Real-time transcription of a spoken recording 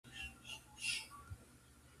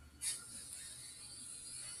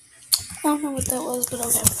I don't know what that was, but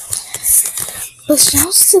okay. But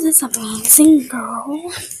shouts to this amazing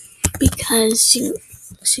girl because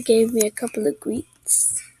she gave me a couple of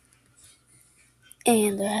greets,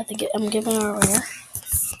 and I'm giving her a rare.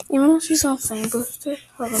 Even though she's on Fame Booster,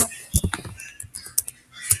 hold on.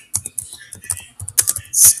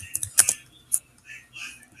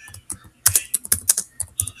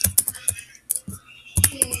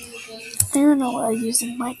 I don't know why I'm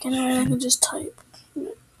using mic anyway. I can just type.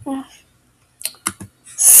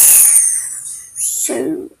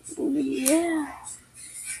 So yeah,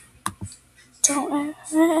 don't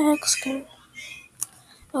ask her.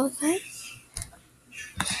 Okay.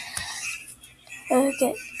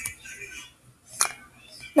 Okay.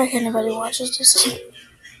 Like anybody watches this.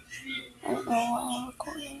 I don't know why I'm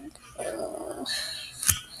recording.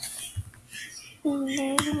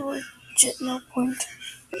 There's legit no point.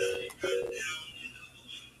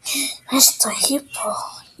 It's the hippo.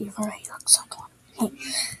 Even though he looks like one.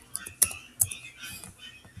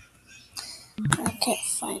 I can't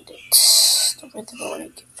find it. The rhythm I want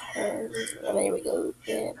to give her. There we go.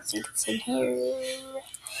 Yeah, I think it's in here.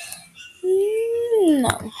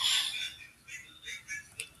 No.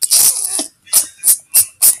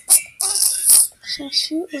 So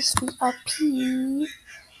she is VIP.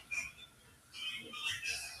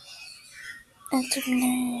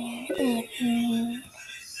 Internet.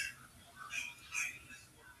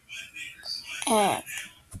 And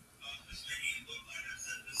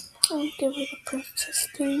I'll give her the princess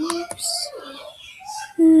things.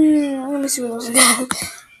 Let me see what else I got.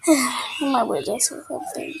 I might wear this or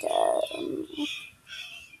something.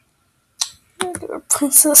 I'll give her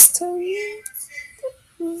princess things.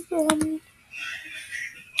 Pink one.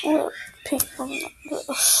 I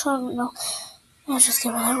don't know. I'll just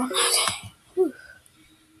give her that one.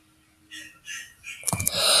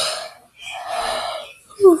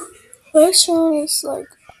 Okay. Next one is like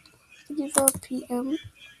 55 p.m.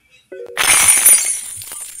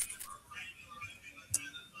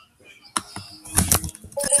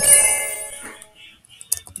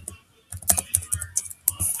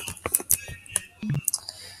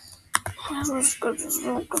 I was good as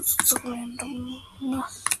well, because it's a random.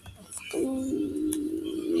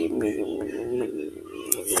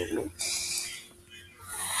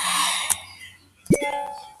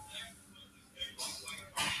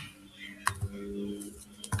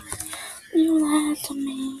 You lied to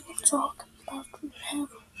me. Talk about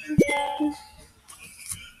whatever.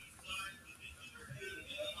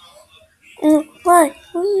 Why?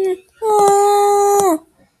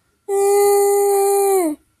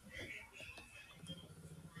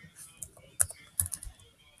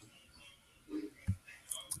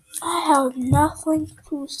 I have nothing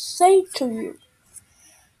to say to you.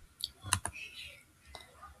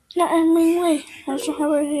 Not in a mean way. I just don't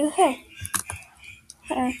have anything to say.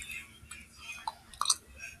 I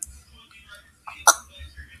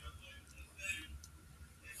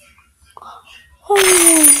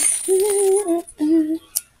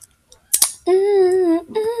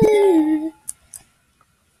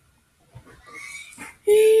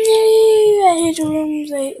hate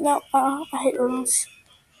rooms. I hate rooms.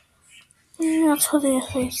 That's what they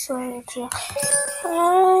face like.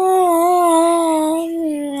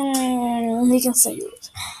 He can say it.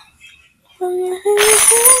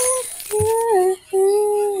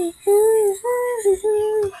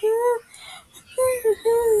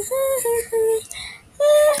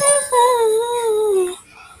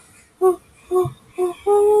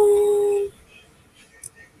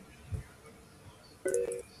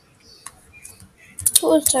 Who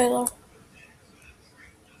is Taylor?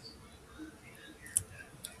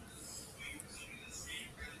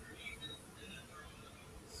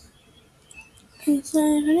 He's like,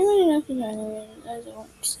 anybody knows who I don't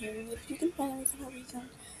see. If you can find anything, I'll be done.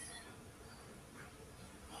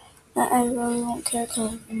 I really won't care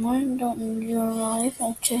because mine don't in your life.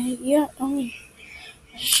 Okay, yeah, I mean,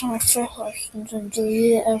 it's my first lesson to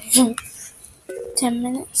delete it every 10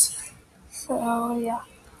 minutes. So, yeah.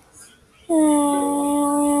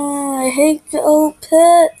 I hate the old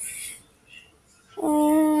pet.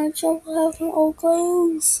 I just have some old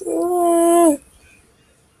clothes.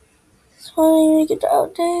 It's funny when you get the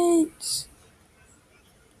outdates.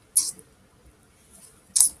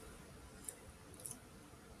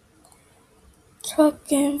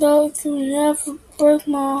 Talking about you never break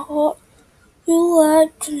my heart. You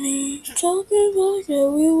lied to me. Talking about that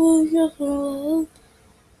we were just in love.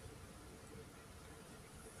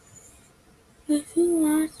 If you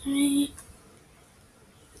lied to me.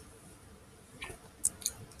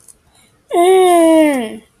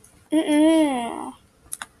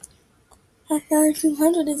 I feel like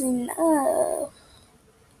 200 is enough.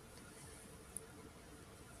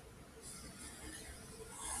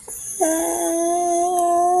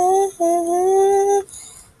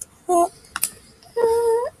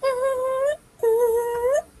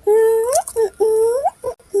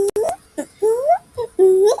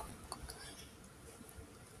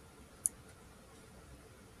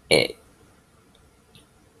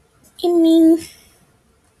 I mean,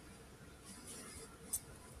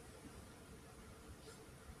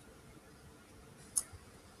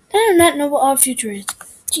 I do not know what our future is.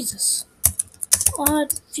 Jesus.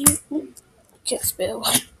 Odd future. Can't spell.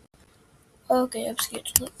 Okay, I'm scared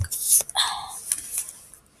to look.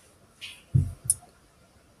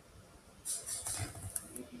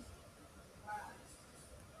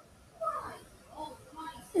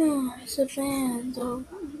 Oh, it's a band. Oh,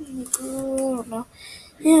 no.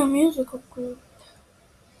 Yeah, musical group.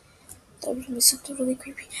 That would be something really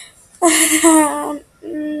creepy.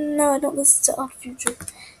 No, I don't listen to Odd Future.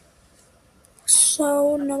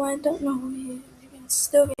 So, no, I don't know who he is. You can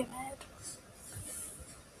still get mad.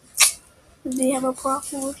 Do you have a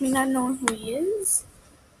problem with me not knowing who he is?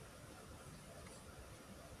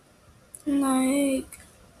 Like,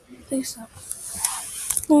 please stop.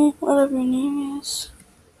 Well, whatever your name is.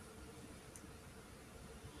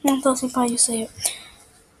 I'm talking how you say it.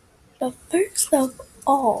 But first of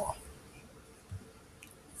all,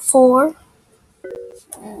 for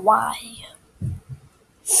why?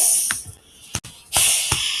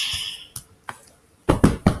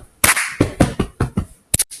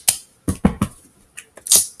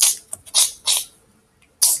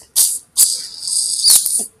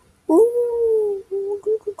 Ooh,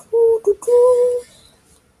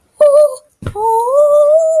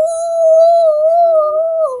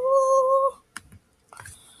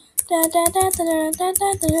 da da da da da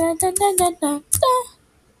da da da da da da.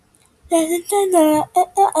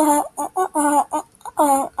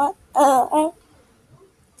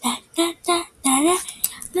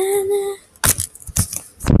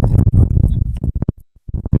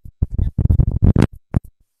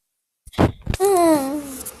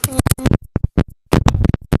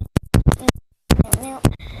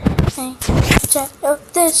 Check out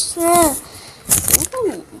this.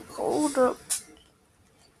 Ooh, hold up.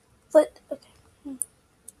 But okay.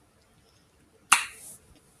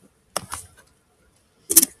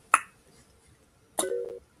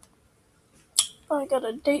 Oh, I got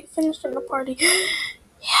a date finished in the party. Yay!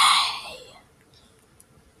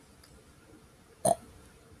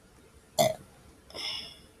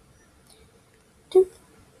 Do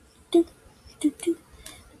do do do do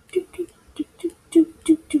do do do do do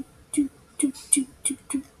do do do do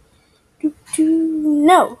do do do.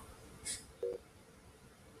 No.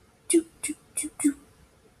 Do do do do do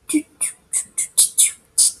do do.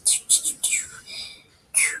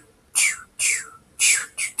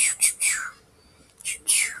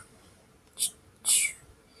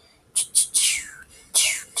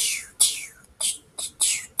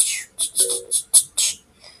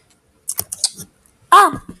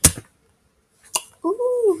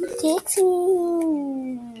 Ooh,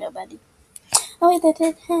 texting. Nobody. Oh, wait, that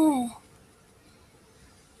did.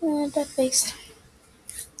 That face.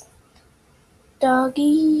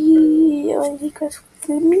 Doggy. Oh, he goes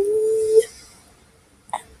for me.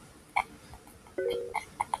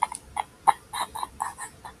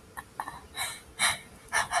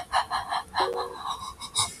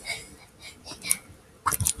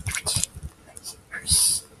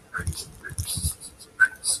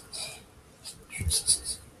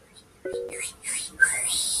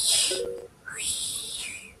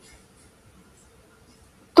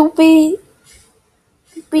 Stupid.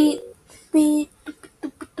 Stupid. Stupid.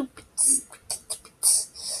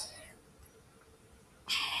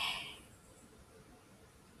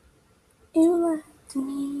 You left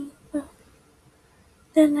me.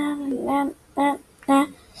 Then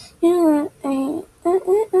you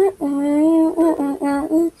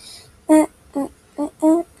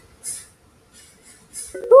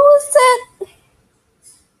who's that?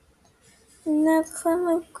 Not from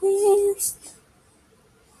a quest.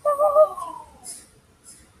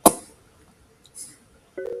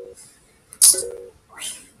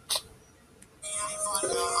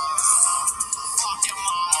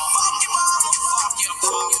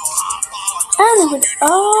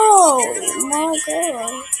 Oh my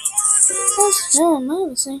god. That's him. I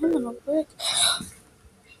haven't seen him in a brick.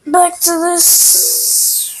 Back to this.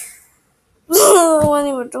 When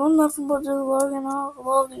you were doing nothing but just logging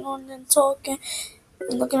on and talking,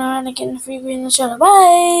 and looking around and getting free green and shut up. Bye.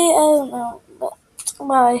 I don't know. But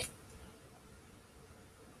bye.